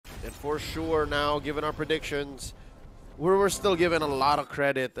And for sure now, given our predictions, we're still given a lot of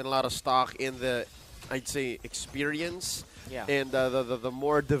credit and a lot of stock in the, I'd say, experience and the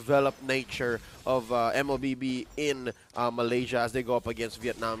more developed nature of MLBB in Malaysia as they go up against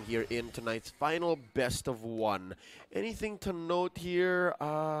Vietnam here in tonight's final best of one. Anything to note here,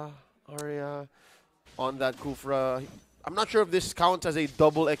 Arya, on that Kufra? I'm not sure if this counts as a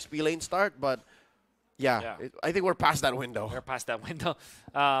double XP lane start, but I think we're past that window. We're past that window.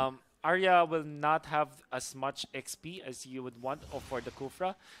 Arya will not have as much XP as you would want for the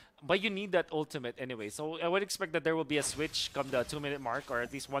Kufra, but you need that ultimate anyway. So I would expect that there will be a switch come the 2-minute mark, or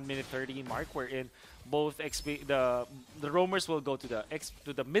at least 1 minute 30 mark, wherein both XP the roamers will go to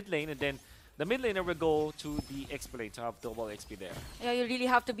the mid lane, and then the mid laner will go to the XP lane to have double XP there. Yeah, you really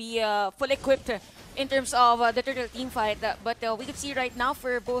have to be fully equipped in terms of the turtle team fight. But we can see right now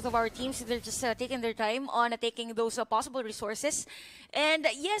for both of our teams, they're just taking their time on taking those possible resources. And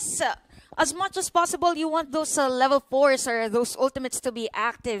yes, as much as possible, you want those level 4s or those ultimates to be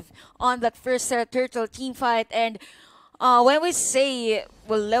active on that first turtle team fight. And when we say,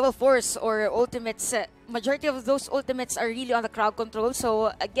 well, level 4s or ultimates, majority of those ultimates are really on the crowd control.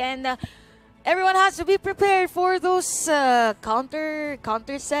 So again, everyone has to be prepared for those counter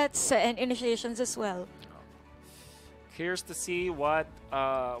sets and initiations as well. Curious to see what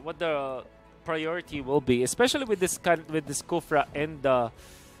the priority will be, especially with this Kufra and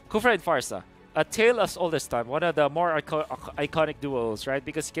Farsa. A tale as old as time, one of the more iconic duos, right?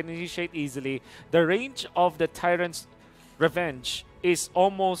 Because you can initiate easily. The range of the Tyrant's Revenge is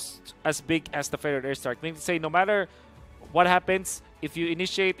almost as big as the Fated Airstrike. Meaning to say, no matter what happens, if you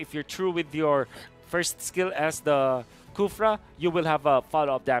initiate, if you're true with your first skill as the Kufra, you will have a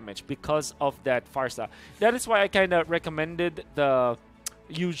follow-up damage because of that Farsa. That is why I kind of recommended the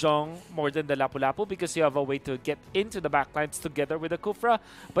Yuzhong more than the Lapu-Lapu, because you have a way to get into the backlines together with the Kufra.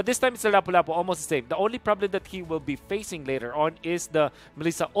 But this time it's the Lapu-Lapu, almost the same. The only problem that he will be facing later on is the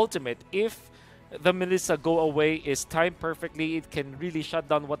Melissa ultimate. If the Melissa go away is timed perfectly, it can really shut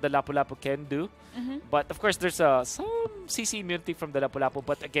down what the Lapu-Lapu can do. But of course, there's some CC immunity from the Lapu-Lapu.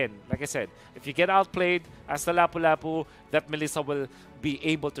 But again, like I said, if you get outplayed as the Lapu-Lapu, that Melissa will be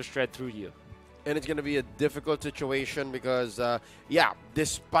able to shred through you. And it's going to be a difficult situation because,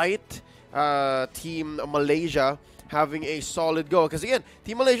 despite Team Malaysia having a solid go, because again,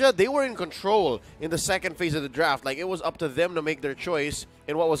 Team Malaysia, they were in control in the second phase of the draft. Like, it was up to them to make their choice,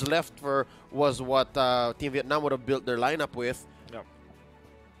 and what was left for was what Team Vietnam would have built their lineup with. Yep.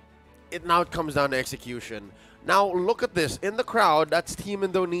 Now it comes down to execution. Now, look at this. In the crowd, that's Team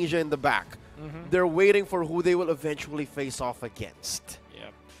Indonesia in the back. They're waiting for who they will eventually face off against.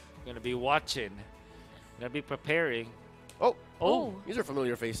 Gonna be watching, gonna be preparing. Oh, these are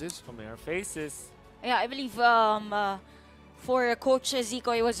familiar faces. Familiar faces. Yeah, I believe for Coach Zico,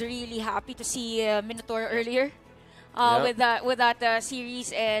 I was really happy to see Minotaur earlier with that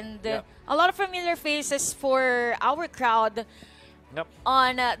series, and a lot of familiar faces for our crowd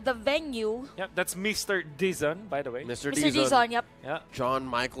on the venue. Yep, that's Mr. Dizon, by the way. Mr. Dizon, yep. Yeah. John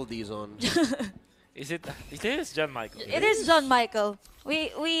Michael Dizon. Is it? It is John Michael. It is John Michael.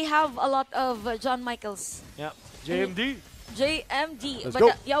 We have a lot of John Michaels. Yeah. JMD. JMD. Let's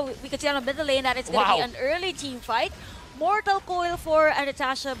But go. we can see on the middle lane that it's going to be an early team fight. Mortal Coil for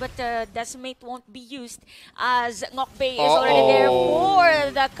Natasha, but Decimate won't be used as Ngok Bay is already there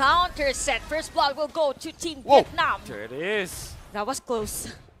for the counter set. First blood will go to Team Vietnam. There it is. That was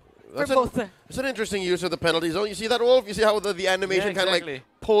close. That's for both. It's an interesting use of the penalty zone. You see that, Wolf? You see how the animation kind of like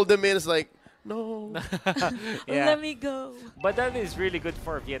pulled them in? It's like, no. Let me go. But that is really good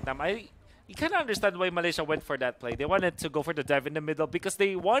for Vietnam. You kind of understand why Malaysia went for that play. They wanted to go for the dive in the middle because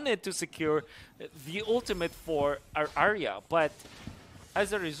they wanted to secure the ultimate for Arya. But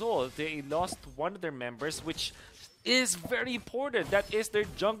as a result, they lost one of their members, which is very important. That is their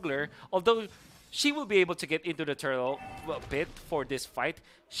jungler. Although she will be able to get into the turtle pit for this fight,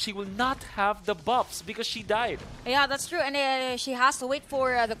 she will not have the buffs because she died. Yeah, that's true. And she has to wait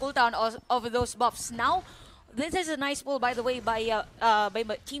for the cooldown of those buffs. Now, this is a nice pull, by the way, by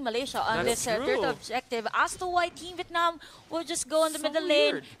Team Malaysia on this third objective. As to why Team Vietnam will just go in the middle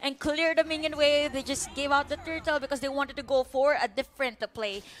lane and clear the minion wave. They just gave out the turtle because they wanted to go for a different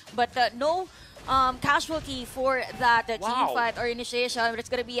play. But no casualty for that team fight or initiation. But it's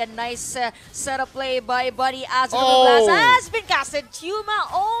going to be a nice setup play by Buddy as the blast has been casted.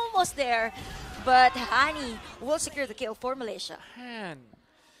 Tuma almost there. But Hani will secure the kill for Malaysia. Man.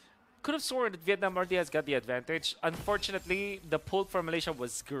 Could have sworn that Vietnam already has got the advantage. Unfortunately, the pull for Malaysia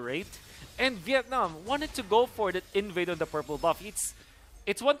was great. And Vietnam wanted to go for the invade on the purple buff. It's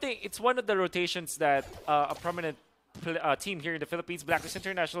one thing. It's one of the rotations that a prominent team here in the Philippines, Blacklist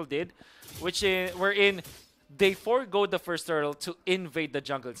International did, wherein they forego the first turtle to invade the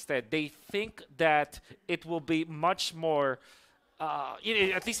jungle instead. They think that it will be much more,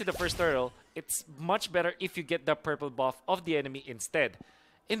 at least in the first turtle, it's much better if you get the purple buff of the enemy instead.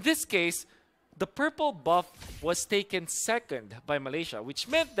 In this case, the purple buff was taken second by Malaysia, which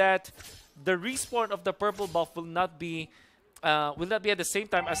meant that the respawn of the purple buff will not be at the same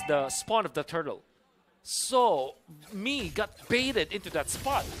time as the spawn of the turtle. So, me got baited into that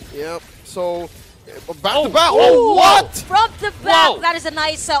spot. Yep. So, back to back. Oh, what? From the back. Whoa. That is a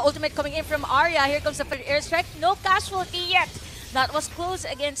nice ultimate coming in from Arya. Here comes the airstrike. No casualty yet. That was close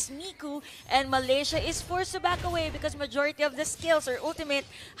against Miku, and Malaysia is forced to back away because majority of the skills or ultimate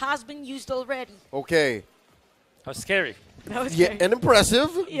has been used already. Okay. How scary. That was Yeah, scary. and impressive.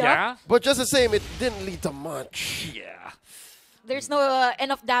 Yeah? But just the same, it didn't lead to much. Yeah. There's no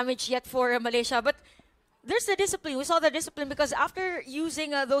enough damage yet for Malaysia, but there's the discipline. We saw the discipline because after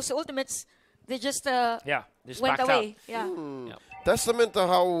using those ultimates, they just Yeah. Just went backed away. out. Yeah. Yeah. Testament to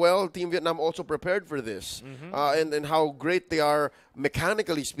how well Team Vietnam also prepared for this, and how great they are,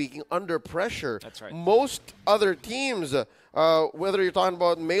 mechanically speaking, under pressure. That's right. Most other teams, whether you're talking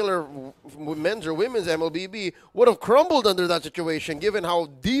about male or men's or women's MLBB, would have crumbled under that situation, given how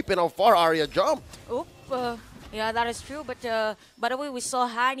deep and how far Arya jumped. Oop, yeah, that is true. But by the way, we saw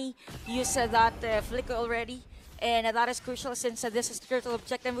Hani use that flicker already. And that is crucial since this is turtle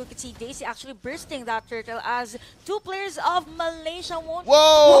objective. We could see Daisy actually bursting that turtle as two players of Malaysia won't.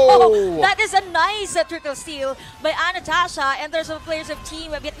 Whoa! That is a nice turtle steal by Anatasha. And there's some players of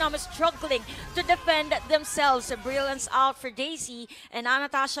Team Vietnam is struggling to defend themselves. Brilliance out for Daisy. And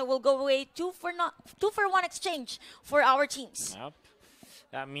Anatasha will go away 2-for-1 exchange for our teams. Yep.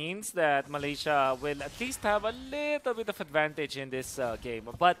 That means that Malaysia will at least have a little bit of advantage in this game.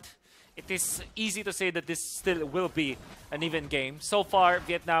 But it is easy to say that this still will be an even game. So far,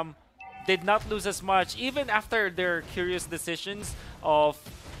 Vietnam did not lose as much, even after their curious decisions of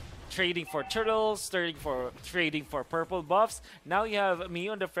trading for turtles, trading for purple buffs. Now you have me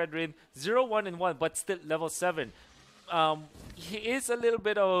on the Fredrin, 0-1-1, but still level 7. He is a little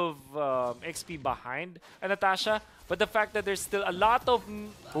bit of XP behind Natasha, but the fact that there's still a lot of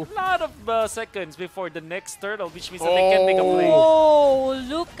seconds before the next turtle, which means that they can make a play. Oh,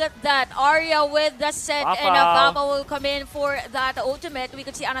 look at that. Arya with the set, Papa. and Papa will come in for that ultimate. We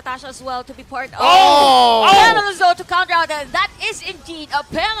could see Anatasha as well to be part of Oh! penalty zone to counter out. That is indeed a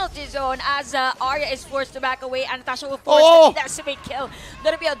penalty zone as Arya is forced to back away. Anatasha will force the decimate kill.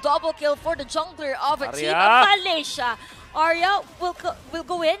 Gonna be a double kill for the jungler of a Team of Malaysia. Arya will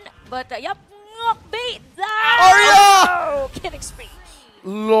go in, but yep, bait that. Arya! Killing spree.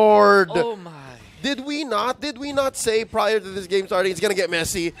 Lord. Oh my. Did we not say prior to this game starting it's gonna get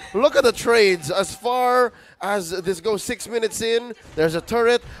messy? Look at the trades. As far as this goes, 6 minutes in, there's a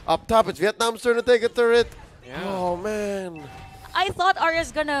turret. Up top, it's Vietnam's turn to take a turret. Yeah. Oh man. I thought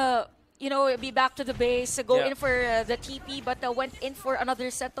Arya's gonna, be back to the base, go Yeah. in for the TP, but went in for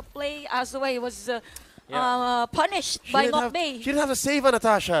another setup play as the way he was punished by Nok Bay. She didn't have to save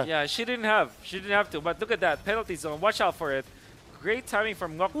Natasha. Yeah, she didn't have to. But look at that penalty zone. Watch out for it. Great timing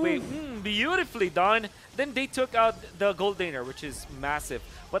from Ngok Wei. Beautifully done. Then they took out the gold laner, which is massive.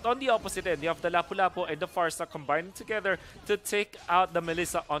 But on the opposite end, you have the Lapu-Lapu and the Farsa combining together to take out the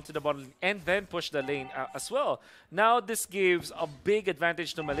Melissa onto the bottom lane and then push the lane as well. Now this gives a big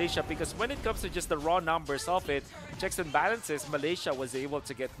advantage to Malaysia because when it comes to just the raw numbers of it, checks and balances, Malaysia was able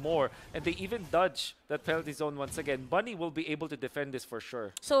to get more. And they even dodge that penalty zone once again. Bunny will be able to defend this for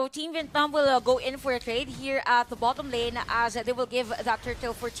sure. So Team Vietnam will go in for a trade here at the bottom lane as they will give that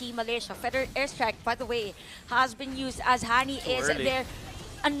turtle for Team Malaysia. Feather Airstrike, by the way, has been used as Hani is early. there.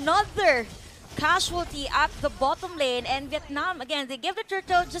 Another casualty at the bottom lane, and Vietnam, again, they give the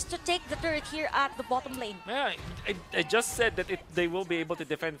turtle just to take the turret here at the bottom lane. Yeah, I just said that they will be able to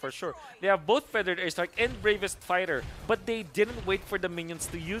defend for sure. They have both Feathered Airstrike and Bravest Fighter, but they didn't wait for the minions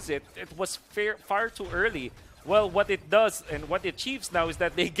to use it. It was far too early. Well, what it does and what it achieves now is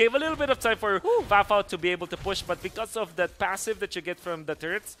that they gave a little bit of time for Fafao to be able to push, but because of that passive that you get from the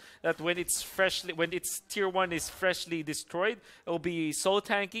turrets, that when its tier 1 is freshly destroyed, it will be so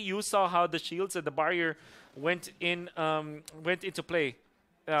tanky. You saw how the shields and the barrier went into play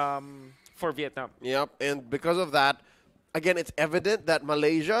for Vietnam. Yep, and because of that, again, it's evident that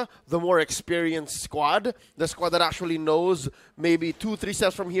Malaysia, the more experienced squad, the squad that actually knows maybe 2-3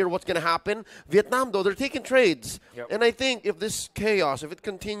 steps from here what's going to happen. Vietnam, though, they're taking trades. Yep. And I think if this chaos, if it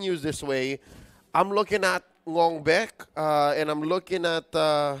continues this way, I'm looking at Long Bek and I'm looking at,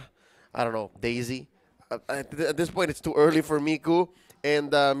 I don't know, Daisy. At this point, it's too early for Miku.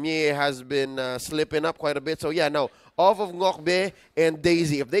 and Mie has been slipping up quite a bit. So yeah, no, off of Ngokbe and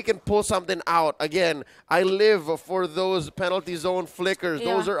Daisy. If they can pull something out, again, I live for those penalty zone flickers.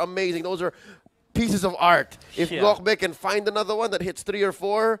 Yeah. Those are amazing. Those are pieces of art. If Ngokbe can find another one that hits 3 or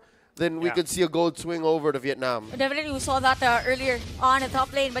 4, then we could see a gold swing over to Vietnam. Definitely, we saw that earlier on the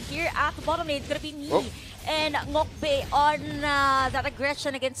top lane, but here at the bottom lane, it's gonna be me and Ngokbe on that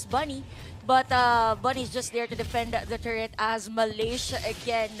aggression against Bunny. But Bunny's just there to defend the turret as Malaysia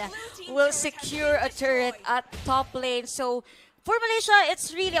again will secure a turret at top lane. So for Malaysia,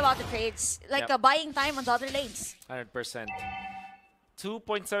 it's really about the trades, like buying time on the other lanes. 100%.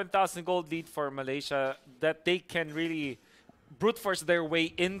 2.7 thousand gold lead for Malaysia that they can really brute force their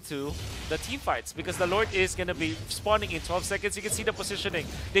way into the team fights, because the Lord is going to be spawning in 12 seconds. You can see the positioning.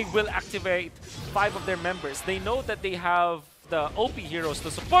 They will activate 5 of their members. They know that they have the OP heroes to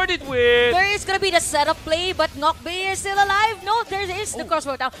support it with. There is going to be the setup play, but Ngokbe is still alive. No, there is the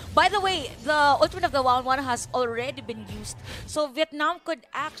crossbow down. By the way, the ultimate of the 1-1 has already been used. So Vietnam could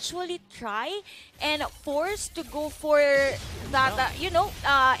actually try and force to go for that,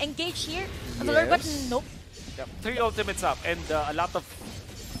 engage here. But nope. Yep. 3 ultimates up and a lot of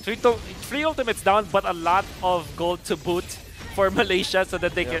 3 ultimates down, but a lot of gold to boot for Malaysia, so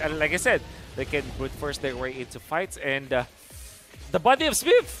that they can, like I said, they can brute force their way into fights. And the body of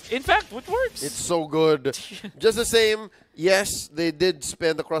Smith, in fact, it works. It's so good. Just the same, yes, they did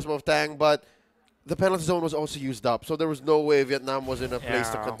spend the crossbow of Tang, but the penalty zone was also used up, so there was no way Vietnam was in a place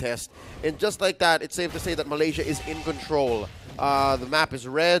to contest. And just like that, it's safe to say that Malaysia is in control. The map is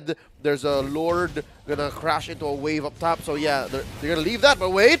red. There's a Lord gonna crash into a wave up top. So yeah, they're gonna leave that.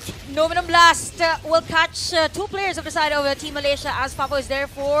 But wait, Nominum Blast will catch 2 players of the side of Team Malaysia, as Papo is there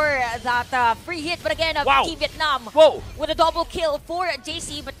for that free hit. But again, Team Vietnam with a double kill for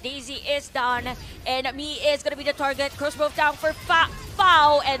Daisy, but Daisy is down, and Me is gonna be the target. Crossbow down for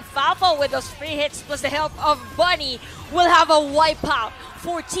Fao, and Fao with those free hits plus the help of Bunny will have a wipeout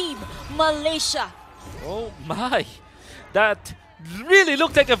for Team Malaysia. Oh my. That really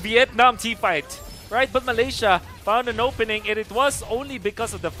looked like a Vietnam team fight, right? But Malaysia found an opening, and it was only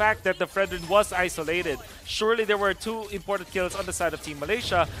because of the fact that the Fredrin was isolated. Surely there were 2 important kills on the side of Team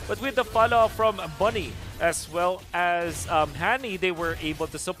Malaysia, but with the follow from Bunny as well as Hani, they were able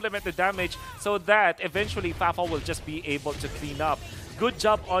to supplement the damage so that eventually Fafa will just be able to clean up. Good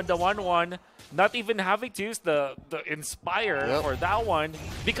job on the 1-1. Not even having to use the Inspire for that one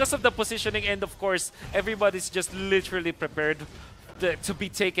because of the positioning, and of course everybody's just literally prepared to be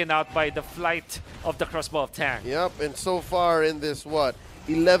taken out by the flight of the crossbow of Tang. Yep, and so far in this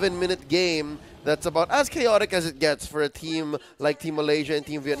 11-minute game, that's about as chaotic as it gets for a team like Team Malaysia and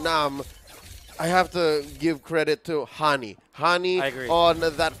Team Vietnam. I have to give credit to Hani. Hani on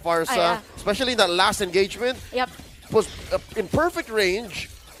that Farsa, especially in that last engagement, was in perfect range,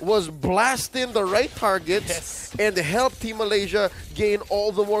 was blasting the right targets and helped Team Malaysia gain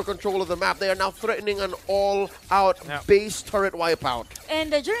all the more control of the map. They are now threatening an all-out base turret wipeout. And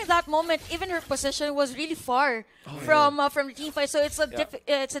during that moment, even her position was really far from the team fight. So it's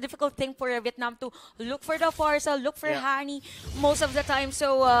a difficult thing for Vietnam to look for the Farsa, look for Hani most of the time.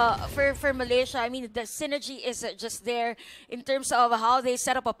 So for Malaysia, I mean, the synergy is just there in terms of how they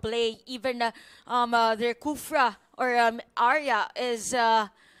set up a play. Even their Kufra or Arya is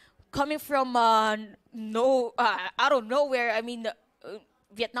coming from out of nowhere. I mean,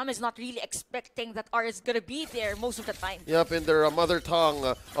 Vietnam is not really expecting that R is going to be there most of the time. Yep, in their mother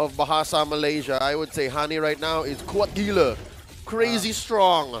tongue of Bahasa Malaysia, I would say Hani right now is kuat gila, crazy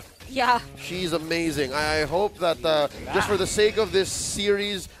strong. Yeah. She's amazing. I hope that just for the sake of this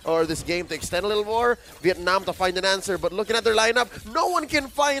series or this game to extend a little more, Vietnam to find an answer. But looking at their lineup, no one can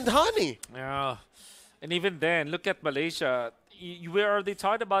find Hani. Yeah. And even then, look at Malaysia. We already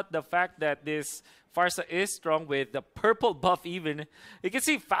talked about the fact that this Farsa is strong with the purple buff even. You can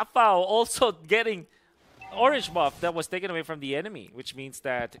see Fafao also getting orange buff that was taken away from the enemy, which means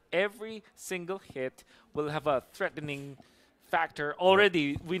that every single hit will have a threatening factor.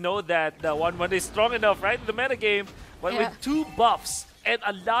 Already, we know that the 1-1 is strong enough, right, in the metagame. But with 2 buffs and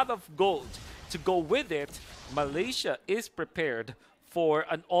a lot of gold to go with it, Malaysia is prepared for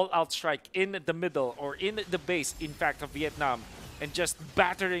an all-out strike in the middle or in the base, in fact, of Vietnam, and just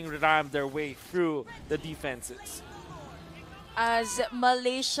ram their way through the defenses. As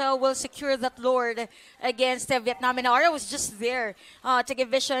Malaysia will secure that Lord against Vietnam. And Ara was just there to give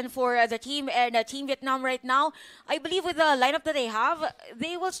vision for the team. And Team Vietnam right now, I believe with the lineup that they have,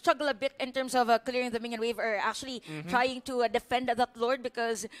 they will struggle a bit in terms of clearing the minion wave or actually trying to defend that Lord,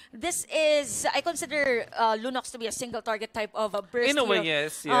 because this is, I consider Lunox to be a single target type of a burst. In a way, hero.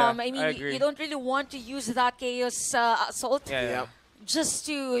 yes. Yeah, I mean, I agree. you don't really want to use that Chaos Assault. Yeah. just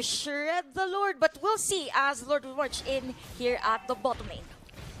to shred the Lord. But we'll see as Lord will march in here at the bottom lane.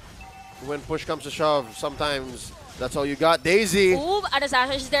 When push comes to shove, sometimes that's all you got. Daisy. Ooh,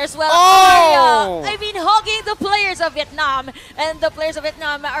 Anastasia is there as well. Oh! I mean, hogging the players of Vietnam. And the players of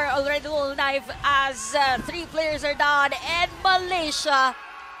Vietnam are already alive as 3 players are down. And Malaysia,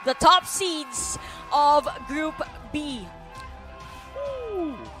 the top seeds of Group B.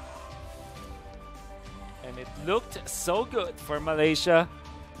 Ooh. And it looked so good for Malaysia.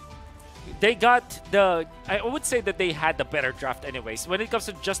 They got I would say that they had the better draft anyways. When it comes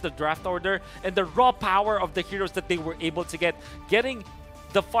to just the draft order and the raw power of the heroes that they were able to get. Getting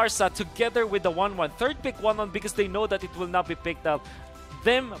the Farsa together with the 1-1. Third pick 1-1 because they know that it will not be picked up.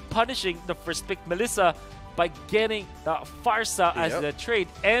 Them punishing the first pick Melissa by getting the Farsa as the trade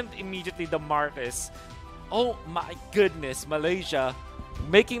and immediately the Marcus. Oh my goodness, Malaysia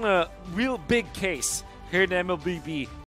making a real big case here in MLBB.